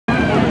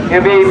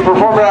He'll be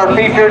performing our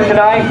feature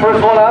tonight.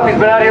 First one up, he's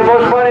been out here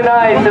most Friday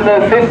nights in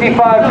the 55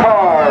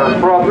 car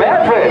from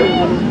Madrid,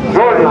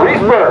 Jordan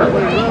Reesberg.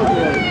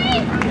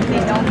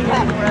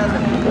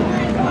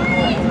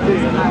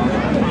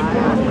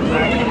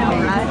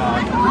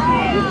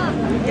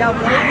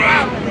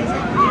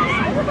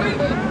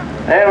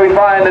 And we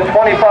find the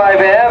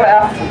 25M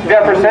out of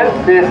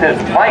Jefferson. This is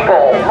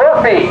Michael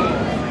Murphy.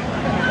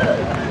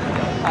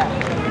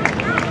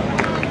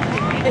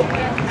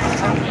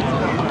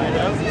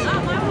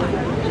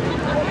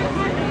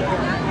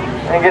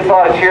 And he gets a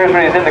lot of cheers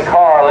when he's in the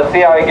car. Let's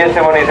see how he gets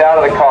it when he's out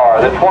of the car.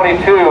 The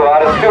 22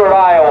 out of Stewart,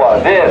 Iowa.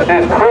 This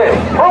is Chris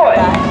Pruitt.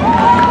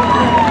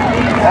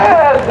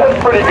 That's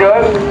pretty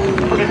good.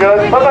 Pretty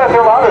good. Sometimes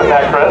they're louder than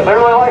that, Chris. They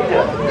really like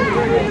you.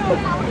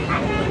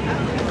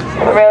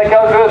 The man that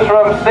comes to us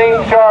from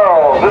St.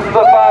 Charles. This is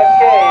the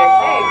 5K.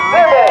 Keith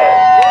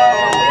Simmons.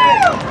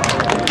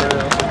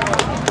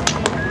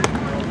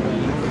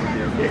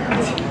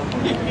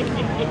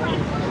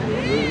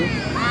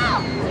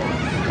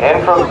 And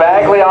from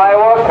Bagley,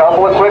 Iowa, a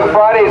couple of quick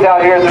Fridays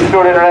out here at the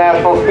Stewart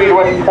International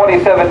Speedway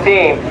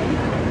 2017.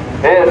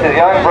 This is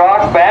young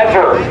Brock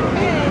Badger.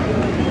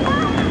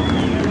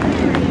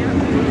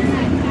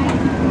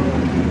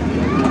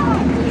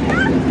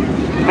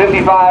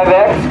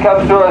 '55X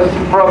comes to us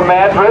from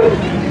Madrid.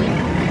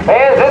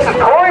 And this is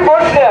Corey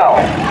Bushnell.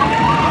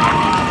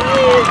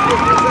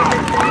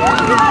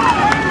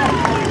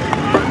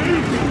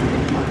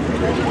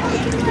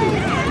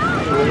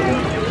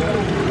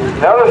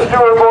 Another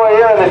Stewart boy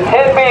here in the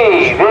 10B.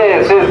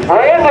 This is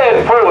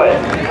Brandon Pruitt.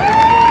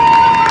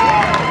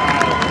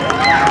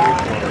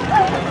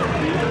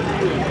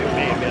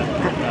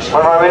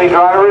 One of our many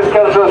drivers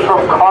comes to us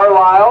from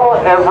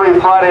Carlisle every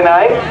Friday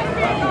night.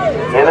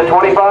 In the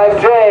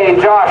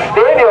 25J, Josh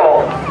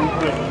Daniels.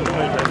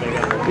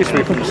 Used to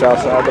be from the south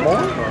side of the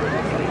mall.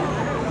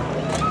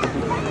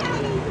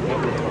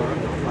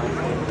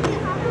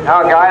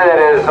 Now a guy that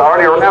has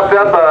already wrapped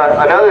up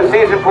another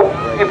season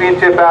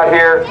championship out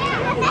here.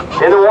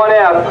 In the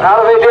 1F, out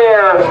of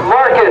Adair,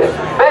 Marcus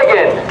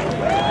Fagan.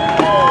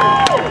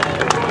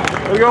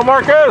 There we go,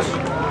 Marcus.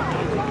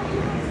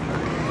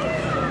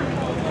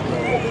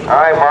 All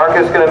right,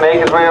 Marcus going to make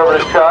his way over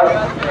to Chuck.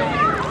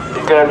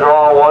 He's going to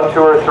draw 1, 2,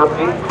 or 3.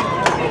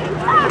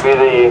 It'll be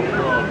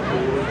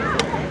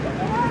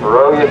the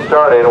row you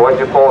started. What'd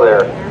you pull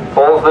there?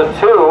 Pulls the 2.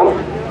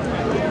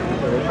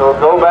 So we'll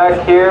go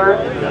back here.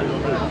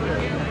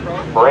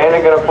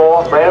 Brandon going to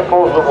pull. Brandon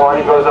pulls the 1.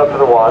 He goes up to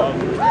the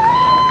 1.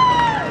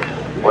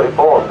 What are you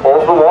pulling?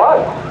 Pulls the 1.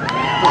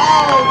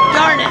 Oh,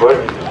 darn it.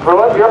 Pull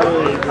up your...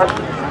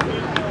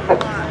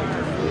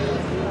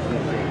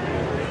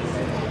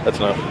 That's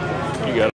enough.